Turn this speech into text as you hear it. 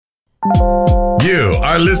You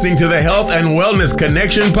are listening to the Health and Wellness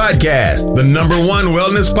Connection podcast, the #1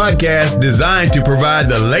 wellness podcast designed to provide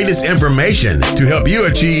the latest information to help you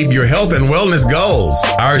achieve your health and wellness goals.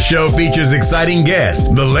 Our show features exciting guests,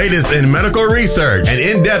 the latest in medical research, and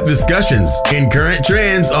in-depth discussions in current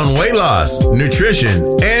trends on weight loss,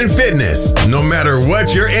 nutrition, and fitness. No matter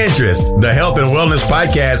what your interest, the Health and Wellness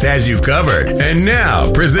podcast has you covered. And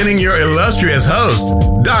now, presenting your illustrious host,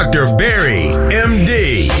 Dr. Barry,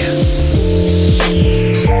 MD.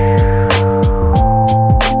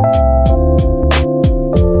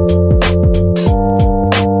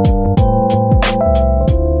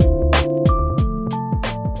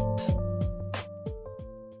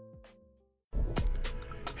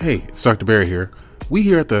 Hey, it's Dr. Barry here. We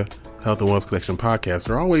here at the Health and Wellness Connection podcast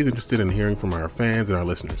are always interested in hearing from our fans and our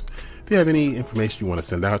listeners. If you have any information you want to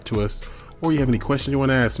send out to us, or you have any questions you want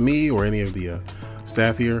to ask me or any of the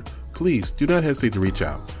staff here, please do not hesitate to reach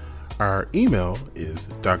out. Our email is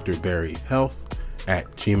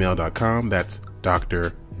drbarryhealth@gmail.com. That's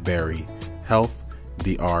Dr. Barry Health,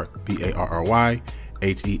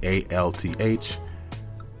 DrBarryHealth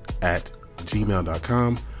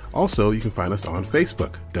 @gmail.com. Also, you can find us on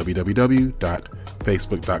Facebook,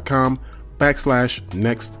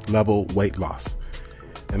 www.facebook.com/nextlevelweightloss.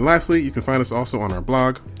 And lastly, you can find us also on our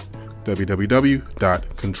blog,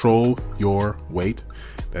 www.controlyourweight,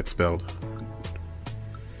 that's spelled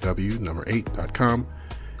W8.com.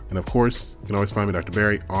 And of course, you can always find me, Dr.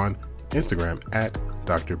 Barry, on Instagram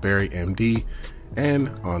 @DrBarryMD and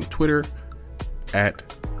on Twitter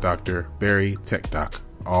 @DrBarryTechDoc,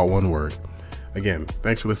 all one word. Again,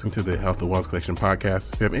 thanks for listening to the Health and Wellness Connection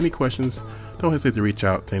podcast. If you have any questions, don't hesitate to reach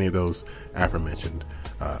out to any of those aforementioned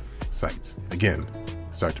sites. Again,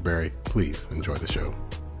 it's Dr. Barry. Please enjoy the show.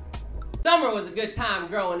 Summer was a good time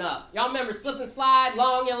growing up. Y'all remember slip and slide,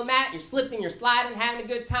 long yellow mat, you're slipping, you're sliding, having a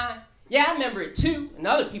good time? Yeah, I remember it too, in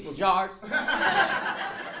other people's yards.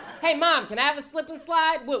 Hey, Mom, can I have a slip and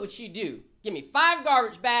slide? What would she do? Give me 5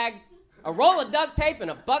 garbage bags, a roll of duct tape,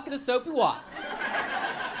 and a bucket of soapy water.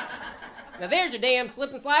 Now there's your damn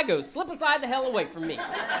slip and slide. Go slip and slide the hell away from me.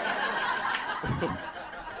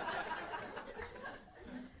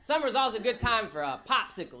 Summer's also a good time for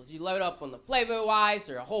popsicles. You load up on the Flavo Ice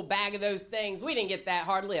or a whole bag of those things. We didn't get that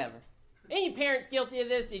hardly ever. Any parents guilty of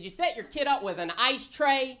this? Did you set your kid up with an ice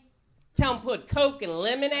tray? Tell them put Coke and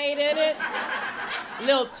lemonade in it?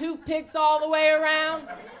 Little toothpicks all the way around?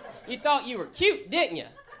 You thought you were cute, didn't you?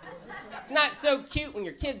 It's not so cute when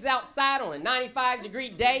your kid's outside on a 95-degree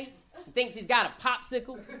day. Thinks he's got a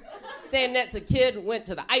popsicle. Standing next to a kid who went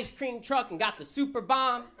to the ice cream truck and got the super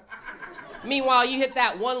bomb. Meanwhile, you hit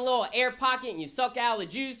that one little air pocket and you suck out the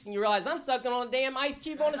juice and you realize I'm sucking on a damn ice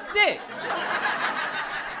cube on a stick.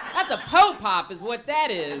 That's a po-pop is what that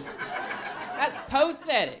is. That's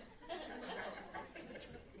pathetic.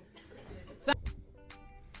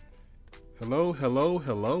 Hello,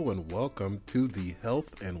 and welcome to the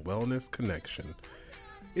Health and Wellness Connection.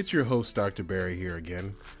 It's your host, Dr. Barry, here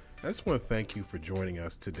again. I just want to thank you for joining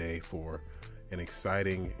us today for an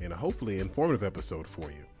exciting and hopefully informative episode for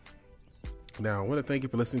you. Now, I want to thank you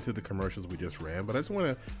for listening to the commercials we just ran, but I just want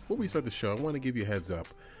to, before we start the show, I want to give you a heads up.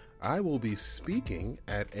 I will be speaking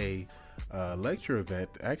at a lecture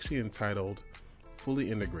event actually entitled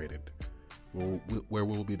Fully Integrated, where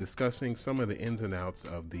we'll be discussing some of the ins and outs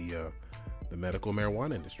of the medical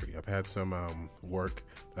marijuana industry. I've had some work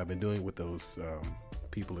that I've been doing with those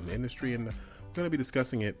people in the industry, and we're going to be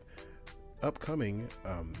discussing it upcoming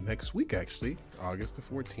next week, actually, August the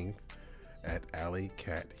 14th at Alley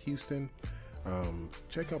Cat Houston.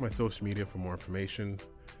 Check out my social media for more information.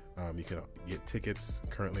 You can get tickets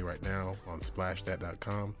currently right now on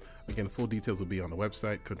splashthat.com. Again, full details will be on the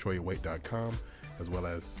website, controlyourweight.com, as well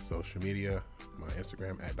as social media, my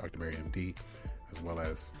Instagram @DrBarryMD, as well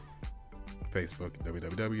as Facebook,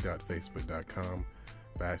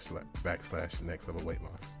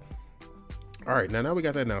 www.facebook.com/nextlevelweightloss. All right, now we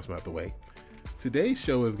got that announcement out the way. Today's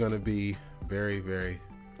show is going to be very, very,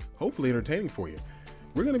 hopefully entertaining for you.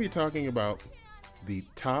 We're going to be talking about the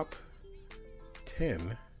top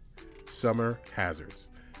 10 summer hazards.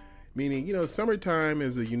 Meaning, summertime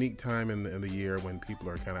is a unique time in the year when people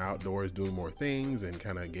are kind of outdoors doing more things and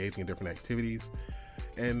kind of engaging in different activities.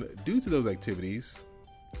 And due to those activities,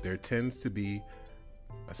 there tends to be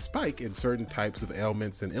a spike in certain types of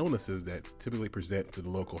ailments and illnesses that typically present to the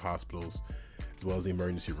local hospitals as well as the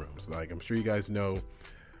emergency rooms. Like I'm sure you guys know,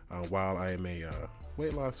 while I am a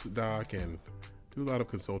weight loss doc and do a lot of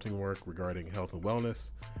consulting work regarding health and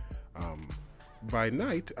wellness, by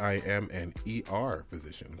night I am an ER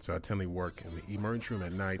physician. So I tend to work in the emergency room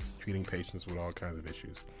at nights treating patients with all kinds of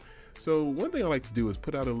issues. So one thing I like to do is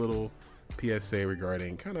put out a little PSA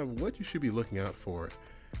regarding kind of what you should be looking out for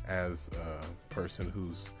as a person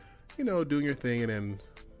who's, doing your thing, and then,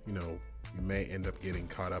 you may end up getting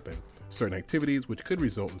caught up in certain activities, which could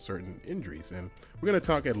result in certain injuries. And we're going to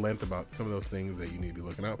talk at length about some of those things that you need to be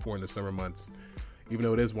looking out for in the summer months. Even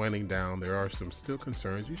though it is winding down, there are some still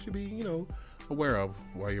concerns you should be, aware of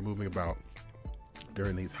while you're moving about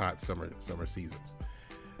during these hot summer seasons.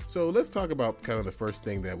 So let's talk about kind of the first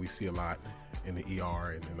thing that we see a lot in the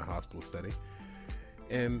ER and in the hospital setting,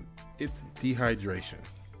 and it's dehydration.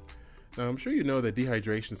 Now, I'm sure you know that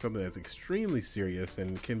dehydration is something that's extremely serious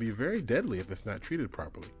and can be very deadly if it's not treated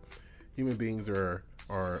properly. Human beings are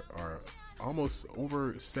almost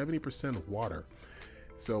over 70% water.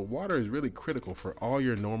 So water is really critical for all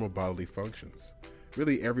your normal bodily functions.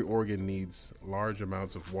 Really, every organ needs large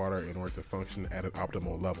amounts of water in order to function at an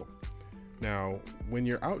optimal level. Now, when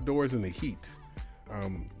you're outdoors in the heat,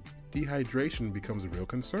 dehydration becomes a real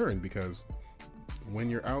concern, because when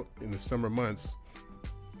you're out in the summer months,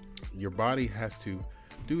 your body has to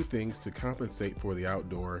do things to compensate for the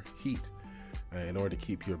outdoor heat in order to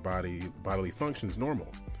keep your bodily functions normal.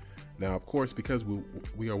 Now, of course, because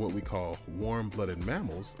we are what we call warm-blooded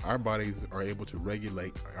mammals, our bodies are able to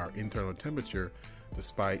regulate our internal temperature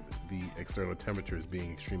despite the external temperatures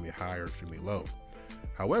being extremely high or extremely low.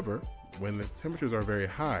 However, when the temperatures are very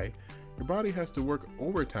high, your body has to work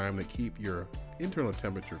overtime to keep your internal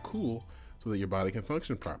temperature cool so that your body can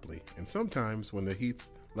function properly. And sometimes when the heat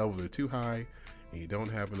levels are too high and you don't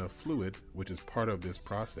have enough fluid, which is part of this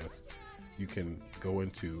process, you can go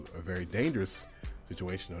into a very dangerous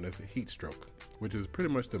situation known as a heat stroke, which is pretty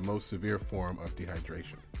much the most severe form of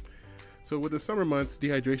dehydration. So with the summer months,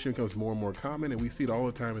 dehydration becomes more and more common, and we see it all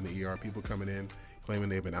the time in the ER. People coming in claiming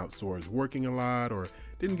they've been outdoors working a lot or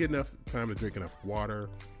didn't get enough time to drink enough water.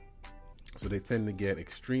 So they tend to get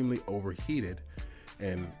extremely overheated.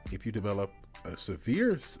 And if you develop a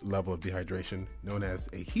severe level of dehydration known as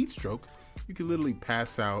a heat stroke, you can literally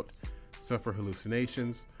pass out, suffer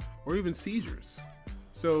hallucinations, or even seizures.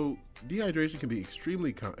 So dehydration can be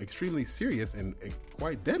extremely serious and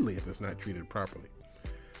quite deadly if it's not treated properly.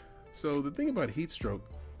 So the thing about heat stroke,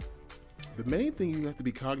 the main thing you have to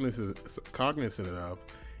be cognizant of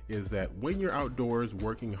is that when you're outdoors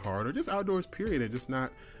working hard, or just outdoors period, and just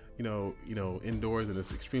not indoors and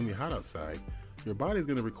it's extremely hot outside, your body is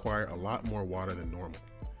going to require a lot more water than normal.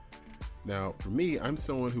 Now, for me, I'm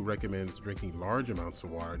someone who recommends drinking large amounts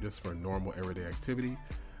of water just for normal everyday activity,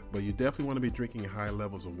 but you definitely want to be drinking high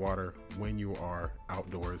levels of water when you are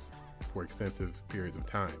outdoors for extensive periods of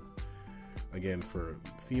time. Again, for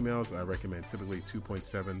females, I recommend typically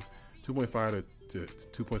 2.5 to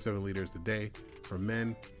 2.7 liters a day. For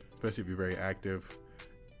men, especially if you're very active,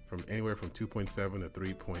 from anywhere from 2.7 to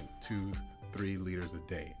 3.23 liters a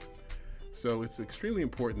day. So it's extremely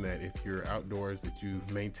important that if you're outdoors that you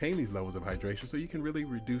maintain these levels of hydration so you can really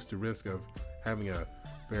reduce the risk of having a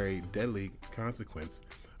very deadly consequence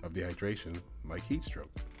of dehydration like heat stroke.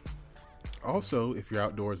 Also, if you're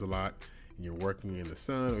outdoors a lot and you're working in the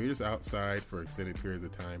sun or you're just outside for extended periods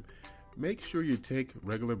of time, make sure you take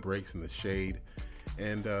regular breaks in the shade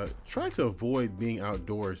and try to avoid being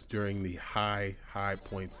outdoors during the high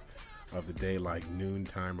points of the day like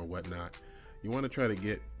noontime or whatnot. You want to try to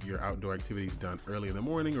get your outdoor activities done early in the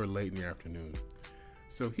morning or late in the afternoon.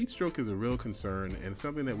 So heat stroke is a real concern and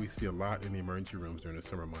something that we see a lot in the emergency rooms during the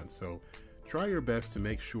summer months. So try your best to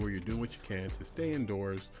make sure you're doing what you can to stay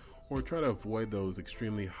indoors or try to avoid those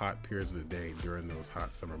extremely hot periods of the day during those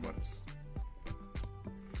hot summer months.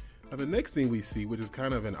 Now, the next thing we see, which is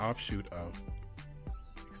kind of an offshoot of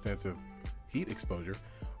extensive heat exposure,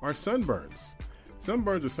 are sunburns.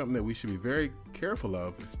 Sunburns are something that we should be very careful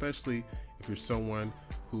of, especially if you're someone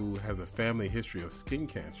who has a family history of skin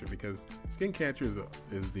cancer, because skin cancer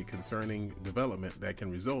is the concerning development that can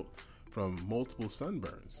result from multiple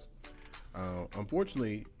sunburns.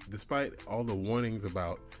 Unfortunately, despite all the warnings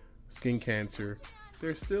about skin cancer,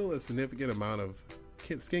 there's still a significant amount of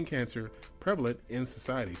skin cancer prevalent in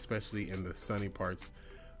society, especially in the sunny parts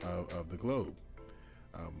of the globe.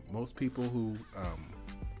 Most people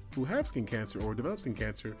who have skin cancer or develop skin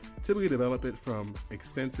cancer typically develop it from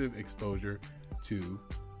extensive exposure to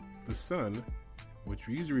the sun, which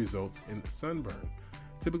usually results in sunburn.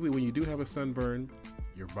 Typically, when you do have a sunburn,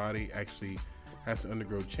 your body actually has to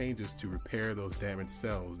undergo changes to repair those damaged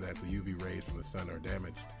cells that the UV rays from the sun are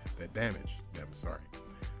damage them.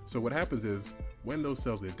 So what happens is when those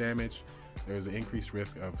cells get damaged, there's an increased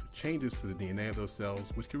risk of changes to the DNA of those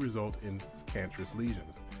cells, which can result in cancerous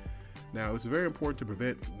lesions. Now, it's very important to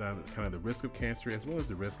prevent the risk of cancer as well as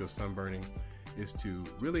the risk of sunburning, is to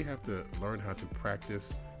really have to learn how to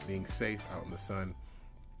practice being safe out in the sun,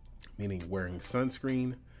 meaning wearing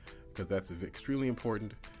sunscreen, because that's extremely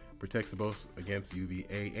important. Protects both against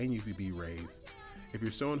UVA and UVB rays. If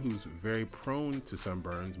you're someone who's very prone to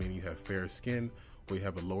sunburns, meaning you have fair skin or you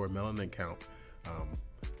have a lower melanin count,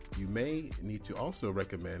 you may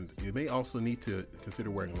also need to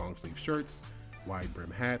consider wearing long sleeve shirts, wide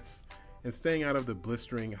brim hats, and staying out of the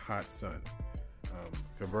blistering hot sun.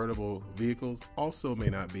 Convertible vehicles also may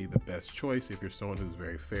not be the best choice if you're someone who's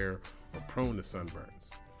very fair or prone to sunburns.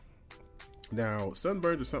 Now,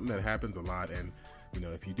 sunburns are something that happens a lot, and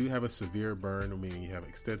if you do have a severe burn, meaning you have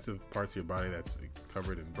extensive parts of your body that's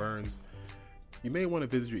covered in burns, you may want to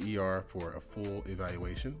visit your ER for a full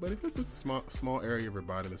evaluation. But if it's a small area of your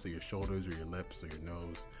body, let's say your shoulders or your lips or your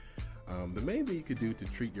nose, the main thing you could do to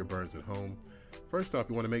treat your burns at home, first off,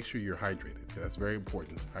 you want to make sure you're hydrated, because that's very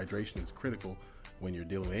important. Hydration is critical when you're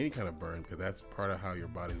dealing with any kind of burn, because that's part of how your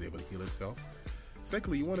body is able to heal itself.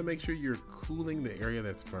 Secondly, you want to make sure you're cooling the area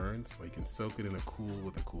that's burned, so you can soak it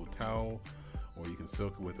with a cool towel, or you can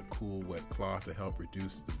soak it with a cool wet cloth to help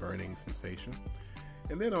reduce the burning sensation.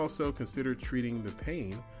 And then also consider treating the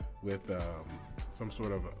pain with some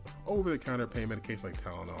sort of over-the-counter pain medication like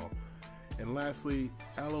Tylenol. And lastly,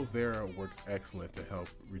 aloe vera works excellent to help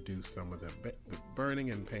reduce some of the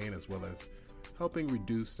burning and pain, as well as helping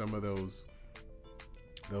reduce some of those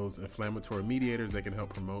inflammatory mediators that can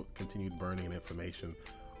help promote continued burning and inflammation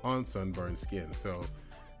on sunburned skin. So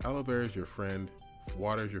aloe vera is your friend,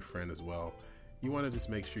 water is your friend as well. You want to just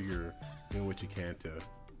make sure you're doing what you can to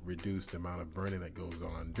reduce the amount of burning that goes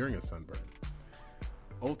on during a sunburn.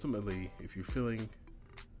 Ultimately, if you're feeling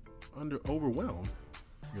overwhelmed,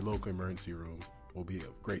 your local emergency room will be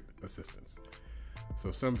of great assistance. So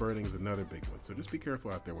sunburning is another big one. So just be careful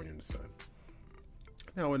out there when you're in the sun.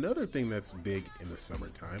 Now, another thing that's big in the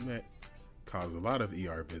summertime that causes a lot of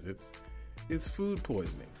ER visits is food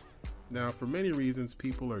poisoning. Now, for many reasons,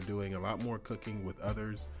 people are doing a lot more cooking with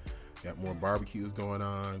others. Got more barbecues going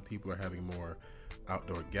on. People are having more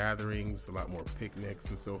outdoor gatherings, a lot more picnics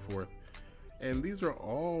and so forth. And these are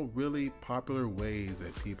all really popular ways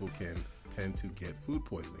that people can tend to get food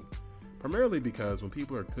poisoning. Primarily because when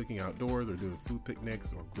people are cooking outdoors or doing food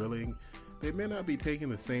picnics or grilling, they may not be taking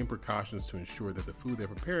the same precautions to ensure that the food they're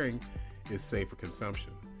preparing is safe for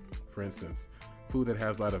consumption. For instance, food that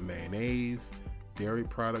has a lot of mayonnaise, dairy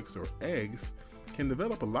products, or eggs can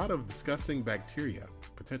develop a lot of disgusting bacteria,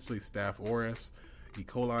 potentially Staph aureus, E.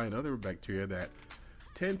 coli, and other bacteria that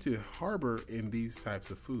tend to harbor in these types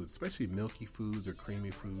of foods, especially milky foods or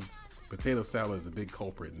creamy foods. Potato salad is a big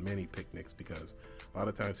culprit in many picnics because a lot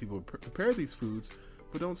of times people prepare these foods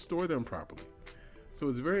but don't store them properly. So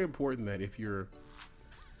it's very important that if you're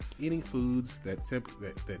eating foods that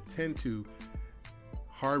tend to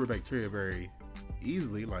harbor bacteria very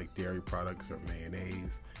easily, like dairy products or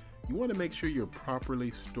mayonnaise, you want to make sure you're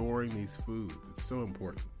properly storing these foods. It's so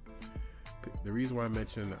important. The reason why I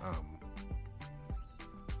mention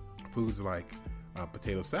foods like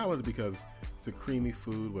potato salad is because it's a creamy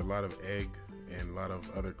food with a lot of egg and a lot of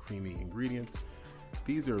other creamy ingredients.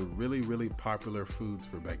 These are really, really popular foods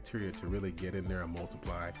for bacteria to really get in there and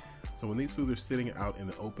multiply. So when these foods are sitting out in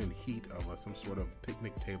the open heat of some sort of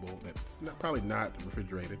picnic table that's probably not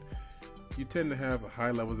refrigerated, you tend to have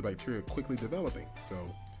high levels of bacteria quickly developing. So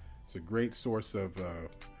it's a great source of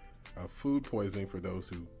food poisoning for those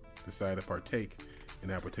who decide to partake in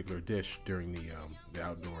that particular dish during the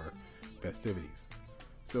outdoor festivities.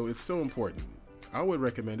 So it's so important. I would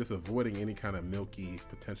recommend just avoiding any kind of milky,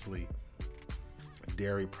 potentially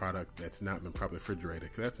dairy product that's not been properly refrigerated,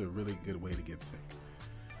 because that's a really good way to get sick.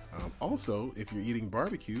 Also, if you're eating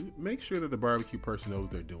barbecue, make sure that the barbecue person knows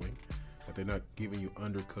what they're doing, that they're not giving you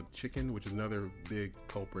undercooked chicken, which is another big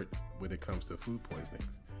culprit when it comes to food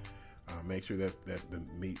poisonings. Make sure that the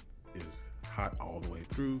meat is hot all the way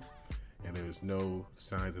through and there's no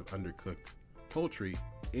signs of undercooked poultry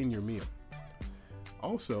in your meal.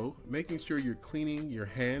 Also, making sure you're cleaning your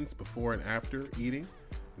hands before and after eating.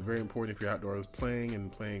 It's very important if you're outdoors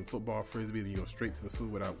playing football, frisbee, then you go straight to the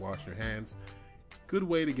food without washing your hands. Good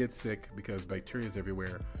way to get sick because bacteria is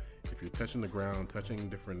everywhere. If you're touching the ground, touching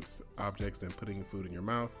different objects, and putting food in your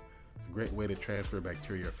mouth, it's a great way to transfer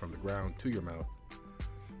bacteria from the ground to your mouth.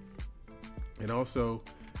 And also,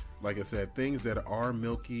 like I said, things that are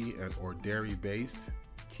milky or dairy based,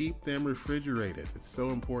 keep them refrigerated. It's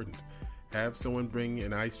so important. Have someone bring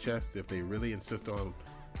an ice chest if they really insist on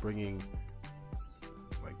bringing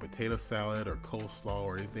like potato salad or coleslaw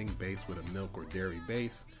or anything based with a milk or dairy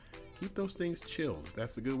base. Keep those things chilled.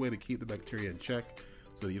 That's a good way to keep the bacteria in check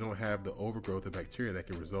so that you don't have the overgrowth of bacteria that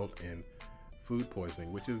can result in food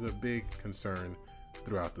poisoning, which is a big concern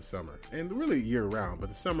throughout the summer, and really year round. But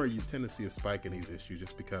the summer, you tend to see a spike in these issues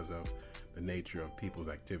just because of the nature of people's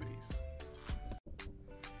activities.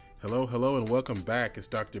 Hello, and welcome back. It's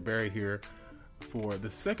Dr. Barry here for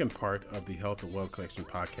the second part of the Health and Wealth Connection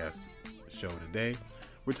podcast show today.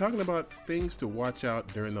 We're talking about things to watch out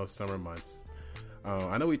during those summer months.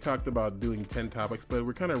 I know we talked about doing 10 topics, but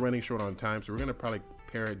we're kind of running short on time, so we're going to probably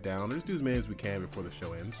pare it down. Let's do as many as we can before the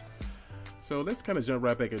show ends. So let's kind of jump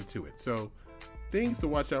right back into it. So things to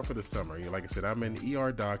watch out for the summer. Like I said, I'm an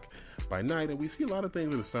ER doc by night, and we see a lot of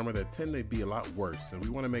things in the summer that tend to be a lot worse, and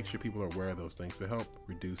we want to make sure people are aware of those things to help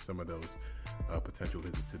reduce some of those potential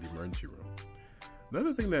visits to the emergency room.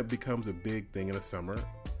 Another thing that becomes a big thing in the summer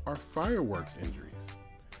are fireworks injuries.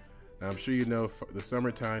 Now, I'm sure you know the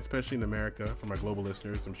summertime, especially in America, for my global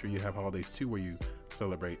listeners, I'm sure you have holidays too where you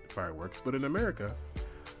celebrate fireworks. But in America,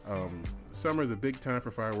 summer is a big time for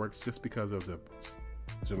fireworks just because of the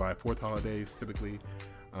July 4th holidays typically.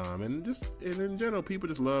 And in general, people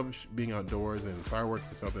just love being outdoors, and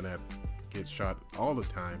fireworks is something that gets shot all the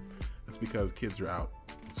time. That's because kids are out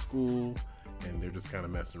in school and they're just kind of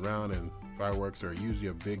messing around, and fireworks are usually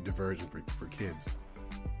a big diversion for kids.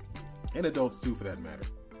 And adults too, for that matter.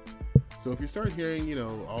 So if you start hearing,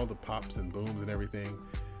 all the pops and booms and everything,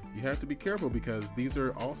 you have to be careful because these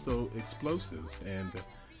are also explosives. And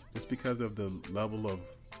just because of the level of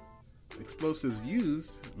explosives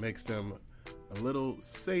used makes them a little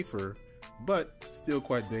safer, but still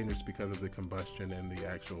quite dangerous because of the combustion and the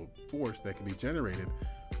actual force that can be generated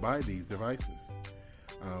by these devices.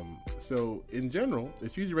 So in general,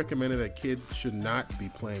 it's usually recommended that kids should not be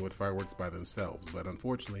playing with fireworks by themselves. But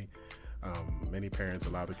unfortunately, many parents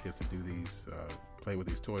allow their kids to do these, play with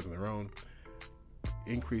these toys on their own,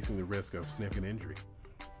 increasing the risk of significant injury.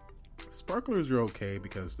 Sparklers are okay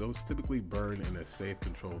because those typically burn in a safe,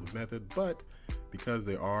 controlled method, but because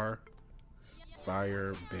they are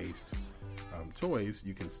fire-based toys,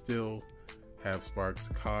 you can still have sparks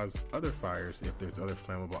cause other fires if there's other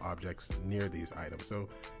flammable objects near these items. So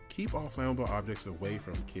keep all flammable objects away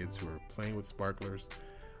from kids who are playing with sparklers.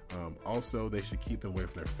 Also, they should keep them away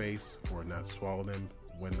from their face or not swallow them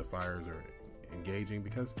when the fires are engaging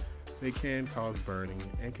because they can cause burning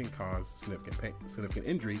and can cause significant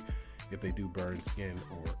injury if they do burn skin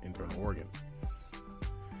or internal organs.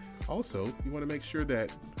 Also, you want to make sure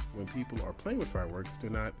that when people are playing with fireworks,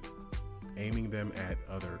 they're not aiming them at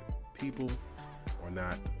other people or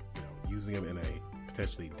not, using them in a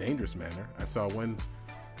potentially dangerous manner. I saw one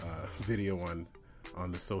video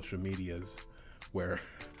on the social medias where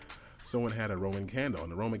someone had a Roman candle,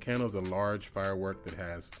 and the Roman candle is a large firework that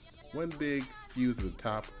has one big fuse at the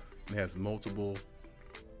top and has multiple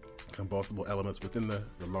combustible elements within the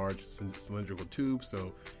large cylindrical tube,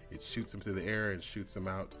 so it shoots them through the air and shoots them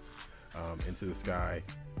out into the sky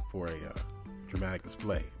for a dramatic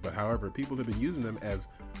display. But however, people have been using them as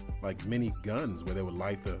like mini guns where they would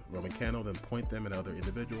light the Roman candle, then point them at other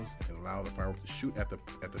individuals and allow the fireworks to shoot at the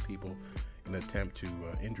people in an attempt to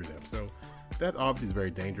injure them. So that obviously is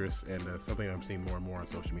very dangerous and something I'm seeing more and more on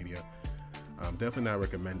social media. Definitely not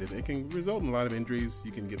recommended. It can result in a lot of injuries.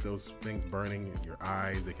 You can get those things burning in your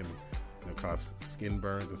eyes. They can cause skin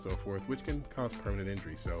burns and so forth, which can cause permanent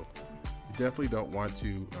injury. So you definitely don't want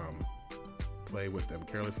to play with them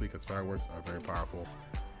carelessly because fireworks are very powerful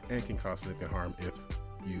and can cause significant harm if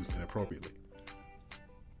used inappropriately.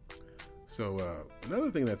 So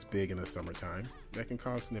another thing that's big in the summertime that can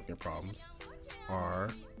cause significant problems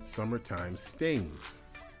are summertime stings.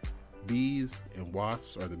 Bees and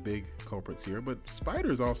wasps are the big culprits here, but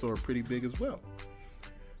spiders also are pretty big as well.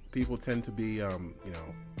 People tend to be,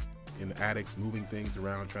 in attics moving things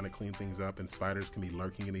around, trying to clean things up, and spiders can be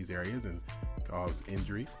lurking in these areas and cause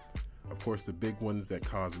injury. Of course, the big ones that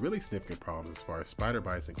cause really significant problems as far as spider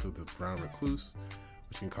bites include the brown recluse,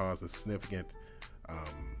 which can cause a significant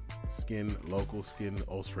local skin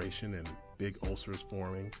ulceration and big ulcers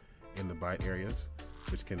forming in the bite areas,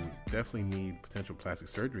 which can definitely need potential plastic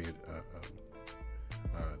surgery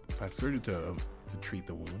to treat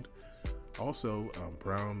the wound. Also,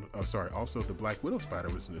 also the black widow spider,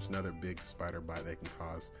 which is another big spider bite that can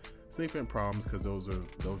cause significant problems because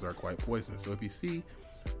those are quite poisonous. So if you see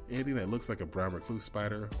anything that looks like a brown recluse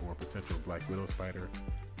spider or a potential black widow spider,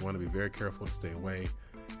 you want to be very careful to stay away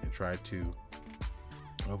and try to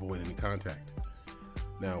avoid any contact.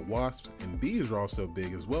 Now, wasps and bees are also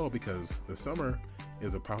big as well because the summer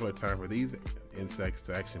is a popular time for these insects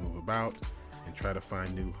to actually move about and try to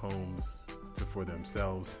find new homes for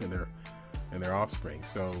themselves and their offspring.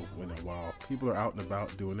 So while people are out and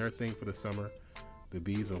about doing their thing for the summer, the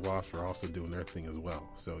bees and wasps are also doing their thing as well.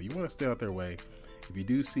 So you want to stay out their way. If you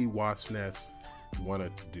do see wasp nests you want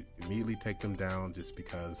to immediately take them down, just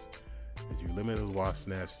because as you eliminate those wasp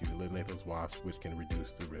nests, you eliminate those wasps, which can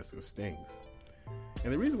reduce the risk of stings.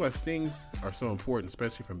 And the reason why stings are so important,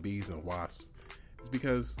 especially from bees and wasps, is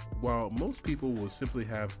because while most people will simply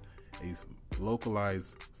have a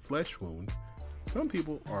localized flesh wound, some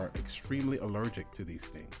people are extremely allergic to these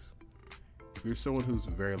stings. If you're someone who's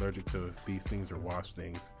very allergic to bee stings or wasp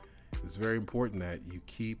stings, it's very important that you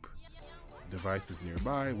keep devices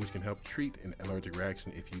nearby which can help treat an allergic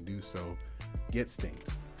reaction if you do so get stinged.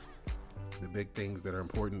 The big things that are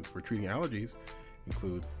important for treating allergies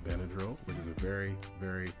include Benadryl, which is a very,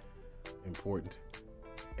 very important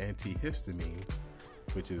antihistamine,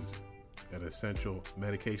 which is an essential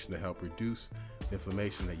medication to help reduce the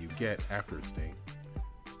inflammation that you get after a sting.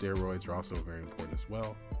 Steroids are also very important as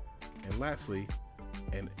well. And lastly,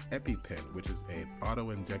 an EpiPen, which is an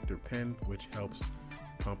auto-injector pen, which helps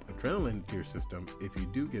pump adrenaline into your system if you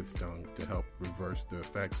do get stung, to help reverse the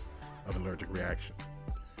effects of an allergic reaction.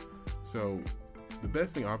 So the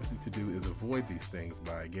best thing obviously to do is avoid these things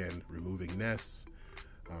by, again, removing nests,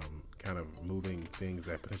 kind of moving things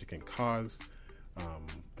that potentially can cause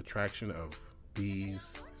attraction of bees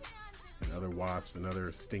and other wasps and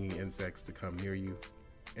other stinging insects to come near you,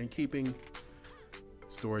 and keeping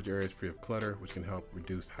storage areas free of clutter, which can help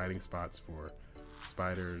reduce hiding spots for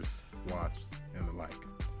spiders, wasps, and the like.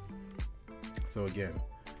 So again,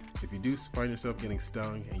 if you do find yourself getting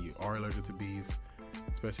stung and you are allergic to bees,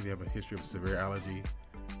 especially if you have a history of severe allergy,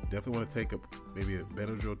 you definitely want to take maybe a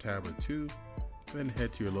Benadryl tab or two, and then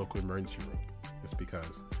head to your local emergency room. Just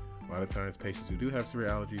because a lot of times patients who do have severe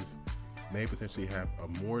allergies may potentially have a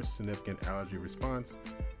more significant allergy response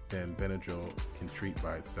than Benadryl can treat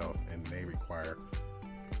by itself, and may require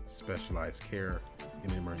specialized care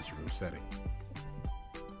in an emergency room setting.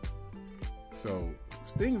 So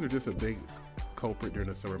stings are just a big culprit during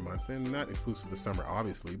the summer months, and not exclusive to summer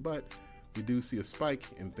obviously, but we do see a spike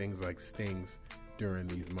in things like stings during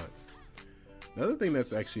these months. Another thing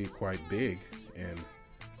that's actually quite big and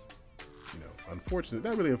unfortunate,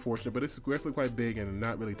 not really unfortunate, but it's definitely quite big and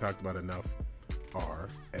not really talked about enough, are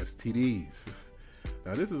STDs.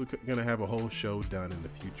 Now this is going to have a whole show done in the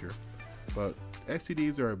future, but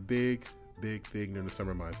STDs are a big thing during the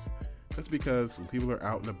summer months. That's because when people are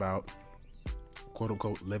out and about, quote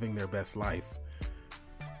unquote, living their best life,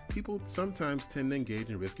 people sometimes tend to engage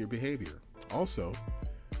in riskier behavior. Also,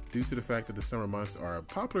 due to the fact that the summer months are a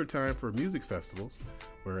popular time for music festivals,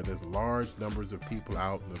 where there's large numbers of people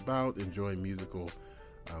out and about enjoying musical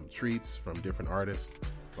treats from different artists,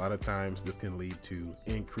 a lot of times this can lead to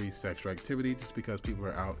increased sexual activity, just because people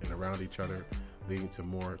are out and around each other, leading to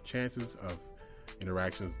more chances of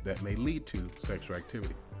interactions that may lead to sexual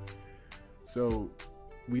activity. So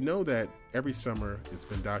we know that every summer it's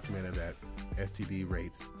been documented that STD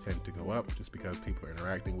rates tend to go up just because people are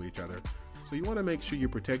interacting with each other. So you want to make sure you're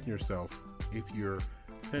protecting yourself if you're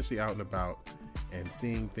potentially out and about and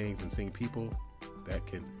seeing things and seeing people that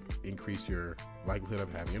could increase your likelihood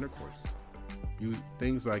of having intercourse.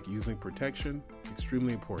 Things like using protection,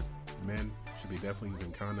 extremely important. Men should be definitely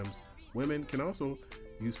using condoms. Women can also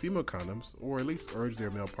use female condoms, or at least urge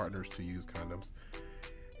their male partners to use condoms.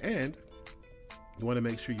 And you want to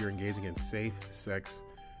make sure you're engaging in safe sex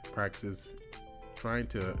practices, trying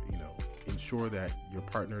to, ensure that your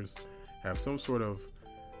partners have some sort of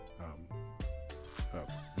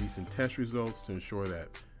recent test results to ensure that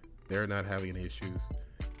they're not having any issues.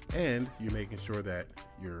 And you're making sure that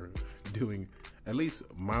you're doing at least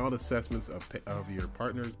mild assessments of your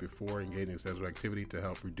partners before engaging in sexual activity to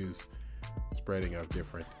help reduce spreading of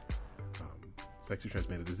different sexually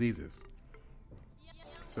transmitted diseases.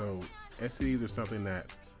 So STDs are something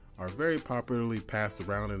that are very popularly passed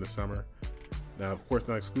around in the summer. Now, of course,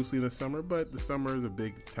 not exclusively in the summer, but the summer is a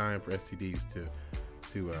big time for STDs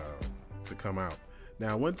to come out.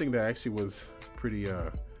 Now, one thing that actually was pretty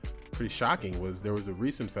shocking was there was a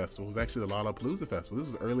recent festival. It was actually the Lollapalooza Festival.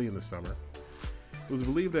 This was early in the summer. It was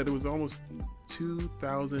believed that there was almost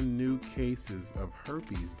 2,000 new cases of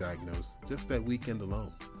herpes diagnosed just that weekend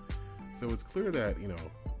alone. So it's clear that,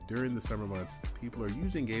 during the summer months, people are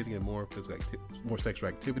usually engaging in more sexual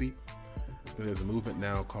activity. And there's a movement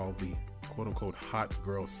now called the quote-unquote hot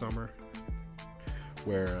girl summer,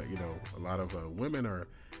 where, a lot of women are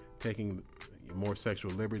taking more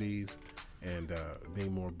sexual liberties and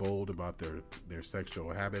being more bold about their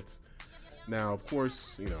sexual habits. Now, of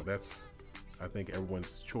course, that's, I think,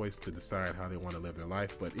 everyone's choice to decide how they want to live their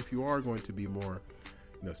life. But if you are going to be more,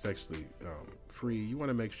 sexually free, you want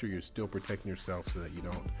to make sure you're still protecting yourself so that you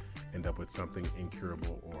don't end up with something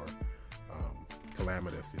incurable or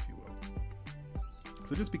calamitous, if you will.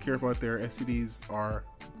 So just be careful out there. STDs are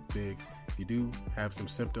big If you do have some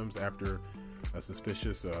symptoms after a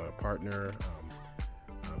suspicious partner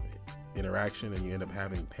interaction and you end up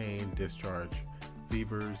having pain, discharge,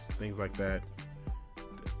 fevers, things like that,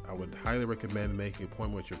 I would highly recommend making an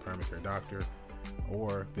appointment with your primary care doctor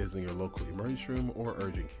or visiting your local emergency room or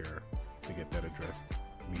urgent care to get that addressed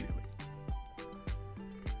immediately.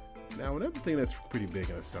 Now, another thing that's pretty big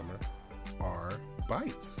in the summer are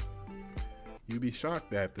bites. You'd be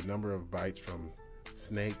shocked at the number of bites from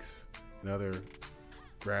snakes and other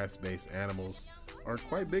grass-based animals are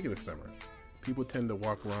quite big in the summer. People tend to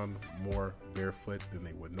walk around more barefoot than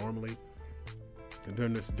they would normally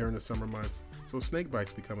during the summer months, so snake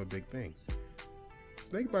bites become a big thing.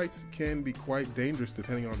 Snake bites can be quite dangerous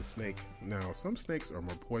depending on the snake. Now, some snakes are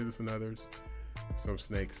more poisonous than others. Some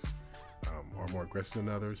snakes are more aggressive than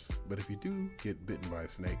others. But if you do get bitten by a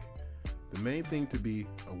snake, the main thing to be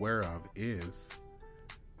aware of is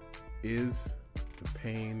the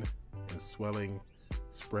pain and swelling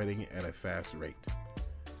spreading at a fast rate.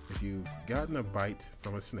 If you've gotten a bite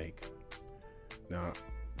from a snake, now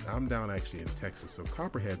I'm down actually in Texas, so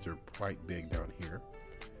copperheads are quite big down here,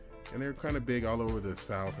 and they're kind of big all over the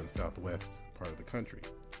south and southwest part of the country.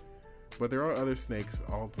 But there are other snakes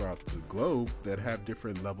all throughout the globe that have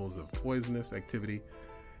different levels of poisonous activity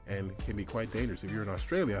and can be quite dangerous. If you're in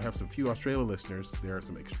Australia, I have some few Australian listeners. There are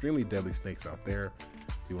some extremely deadly snakes out there,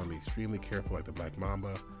 so you want to be extremely careful, like the black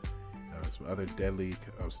mamba, some other deadly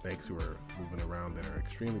snakes who are moving around that are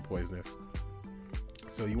extremely poisonous.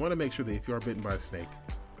 So you want to make sure that if you are bitten by a snake,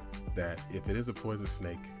 that if it is a poisonous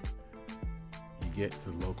snake, you get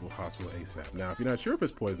to the local hospital ASAP. Now, if you're not sure if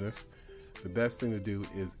it's poisonous, the best thing to do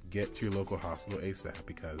is get to your local hospital ASAP,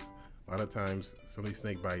 because a lot of times some of these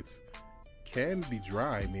snake bites can be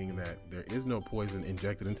dry, meaning that there is no poison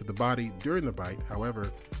injected into the body during the bite.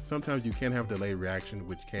 However, sometimes you can have delayed reaction,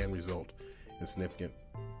 which can result in significant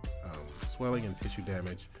swelling and tissue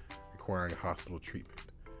damage requiring hospital treatment.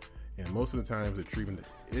 And most of the time, the treatment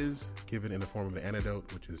is given in the form of an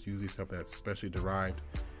antidote, which is usually something that's specially derived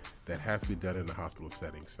that has to be done in the hospital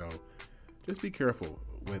setting. So just be careful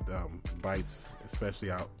with bites, especially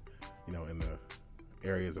out, in the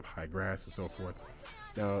areas of high grass and so forth.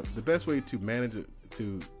 Now, the best way to manage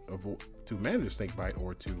a snake bite,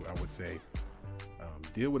 or to, I would say,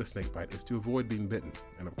 deal with a snake bite, is to avoid being bitten.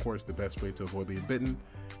 And of course, the best way to avoid being bitten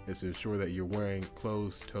is to ensure that you're wearing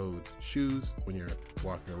closed-toed shoes when you're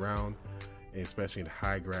walking around, and especially in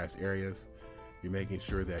high grass areas. You're making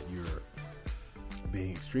sure that you're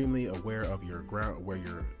being extremely aware of your ground, where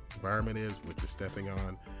your environment is, what you're stepping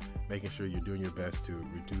on, making sure you're doing your best to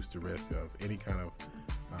reduce the risk of any kind of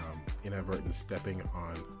inadvertent stepping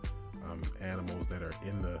on animals that are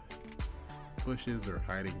in the bushes or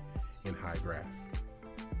hiding in high grass.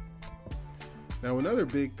 Now, another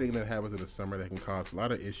big thing that happens in the summer that can cause a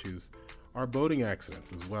lot of issues are boating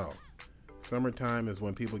accidents as well. Summertime is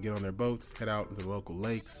when people get on their boats, head out into the local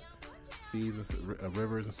lakes, seas, and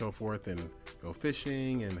rivers and so forth, and go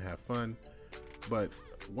fishing and have fun. But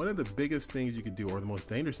one of the biggest things you could do, or the most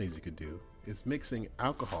dangerous things you could do, is mixing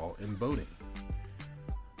alcohol in boating.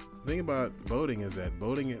 The thing about boating is that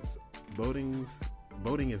boating is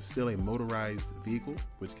still a motorized vehicle,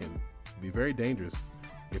 which can be very dangerous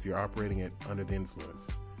if you're operating it under the influence.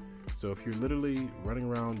 So if you're literally running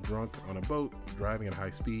around drunk on a boat, driving at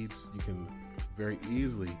high speeds, you can very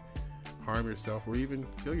easily harm yourself or even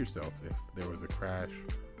kill yourself if there was a crash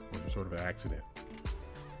or some sort of an accident.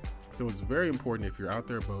 So it's very important, if you're out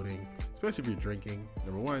there boating, especially if you're drinking,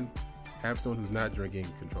 number one, have someone who's not drinking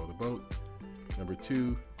control the boat. Number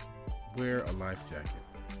two, wear a life jacket.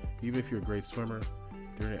 Even if you're a great swimmer,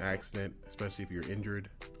 during an accident, especially if you're injured,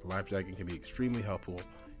 a life jacket can be extremely helpful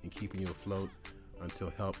in keeping you afloat until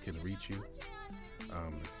help can reach you.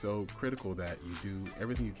 It's so critical that you do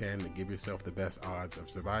everything you can to give yourself the best odds of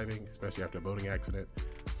surviving, especially after a boating accident.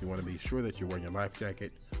 So you want to be sure that you're wearing your life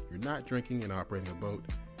jacket, you're not drinking and operating a boat,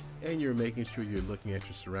 and you're making sure you're looking at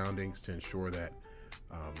your surroundings to ensure that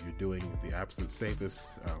you're doing the absolute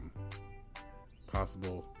safest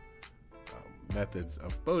possible methods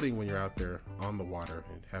of boating when you're out there on the water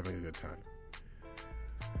and having a good time.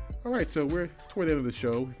 All right, so we're toward the end of the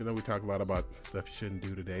show. I know we talk a lot about stuff you shouldn't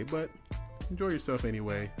do today, but enjoy yourself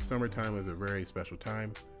anyway. Summertime is a very special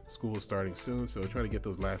time. School is starting soon, so try to get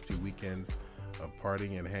those last few weekends of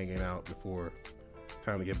partying and hanging out before it's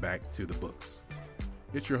time to get back to the books.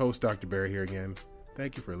 It's your host, Dr. Barry, here again.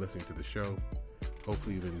 Thank you for listening to the show.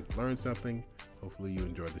 Hopefully you've learned something. Hopefully you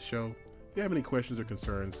enjoyed the show. If you have any questions or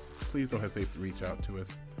concerns, please don't hesitate to reach out to us.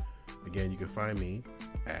 Again, you can find me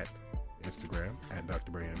at Instagram at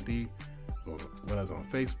Dr. Barry MD, as well as on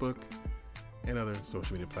Facebook and other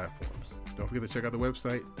social media platforms. Don't forget to check out the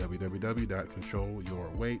website,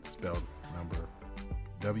 www.controlyourweight, spelled number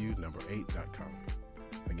 8.com.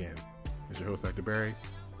 Again, it's your host, Dr. Barry.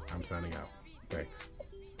 I'm signing out. Thanks.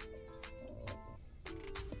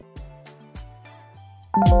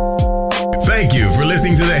 Thank you for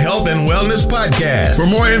listening to the Health and Wellness Podcast. For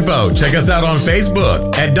more info, check us out on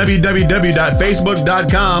Facebook at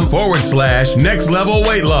www.facebook.com/Next Level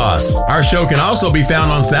Weight Loss. Our show can also be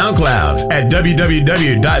found on SoundCloud at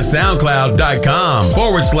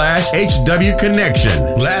www.soundcloud.com/HW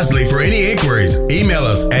Connection. Lastly, for any inquiries, email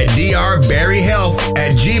us at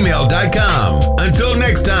drbarryhealth@gmail.com. Until